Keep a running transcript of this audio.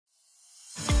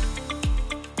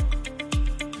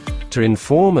To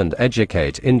inform and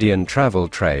educate Indian travel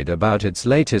trade about its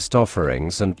latest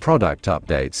offerings and product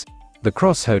updates, the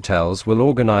Cross Hotels will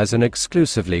organize an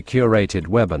exclusively curated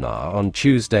webinar on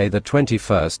Tuesday the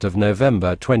 21st of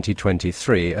November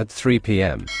 2023 at 3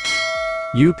 p.m.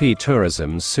 UP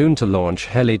Tourism's soon to launch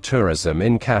Heli Tourism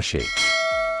in Kashi.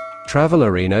 Travel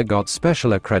REENA got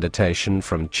special accreditation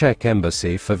from Czech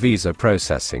Embassy for visa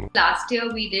processing. Last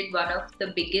year we did one of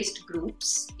the biggest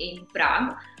groups in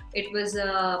Prague. It was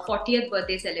a 40th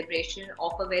birthday celebration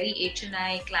of a very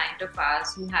HNI client of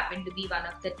ours who happened to be one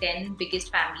of the 10 biggest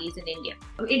families in India.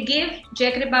 It gave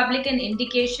Czech Republic an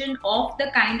indication of the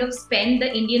kind of spend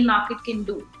the Indian market can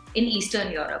do in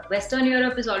Eastern Europe. Western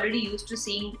Europe is already used to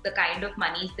seeing the kind of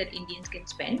monies that Indians can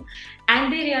spend,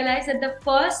 and they realized that the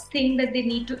first thing that they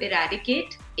need to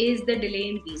eradicate is the delay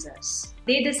in visas.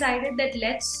 They decided that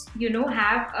let's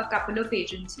have a couple of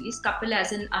agencies, couple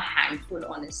as in a handful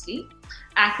honestly,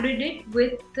 accredit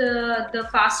with the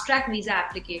fast track visa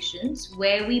applications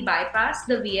where we bypass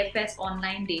the VFS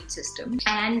online date system,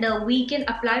 and we can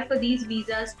apply for these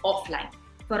visas offline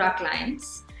for our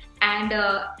clients, and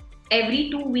every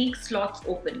 2 weeks slots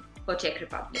open for Czech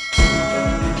Republic.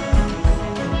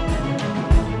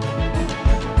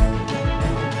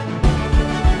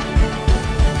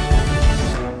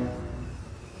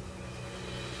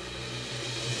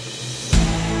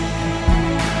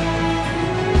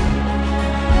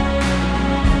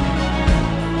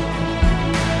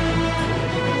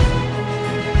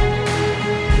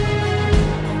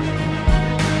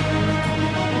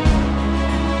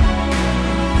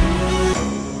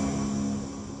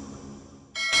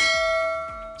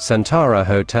 Centara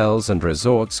Hotels and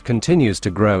Resorts continues to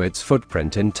grow its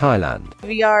footprint in Thailand.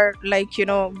 We are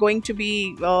going to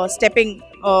be stepping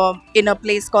in a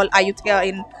place called Ayutthaya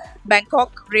in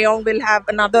Bangkok. Rayong will have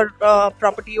another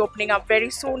property opening up very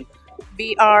soon.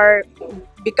 We are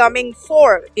becoming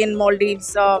 4 in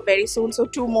Maldives very soon, so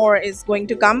 2 more is going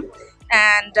to come.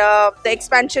 And the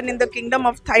expansion in the Kingdom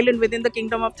of Thailand, within the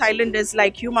Kingdom of Thailand, is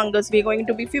like humongous. We're going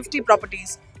to be 50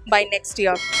 properties by next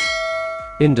year.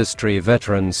 Industry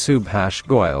veteran Subhash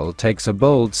Goyal takes a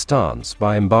bold stance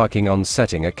by embarking on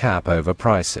setting a cap over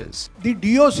prices. The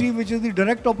DOC, which is the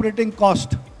direct operating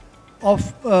cost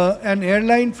of an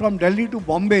airline from Delhi to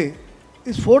Bombay,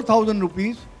 is 4,000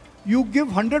 rupees. You give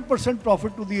 100%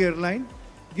 profit to the airline,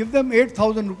 give them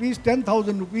 8,000 rupees,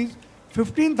 10,000 rupees,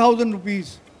 15,000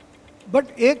 rupees.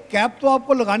 But एक cap तो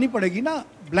आपको लगानी पड़ेगी ना.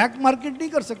 Black market नहीं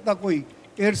कर सकता कोई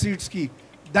air seats की.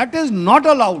 That is not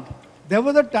allowed. There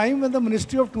was a time when the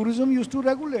Ministry of Tourism used to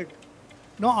regulate.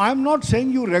 Now, I am not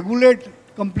saying you regulate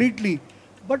completely,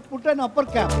 but put an upper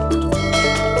cap.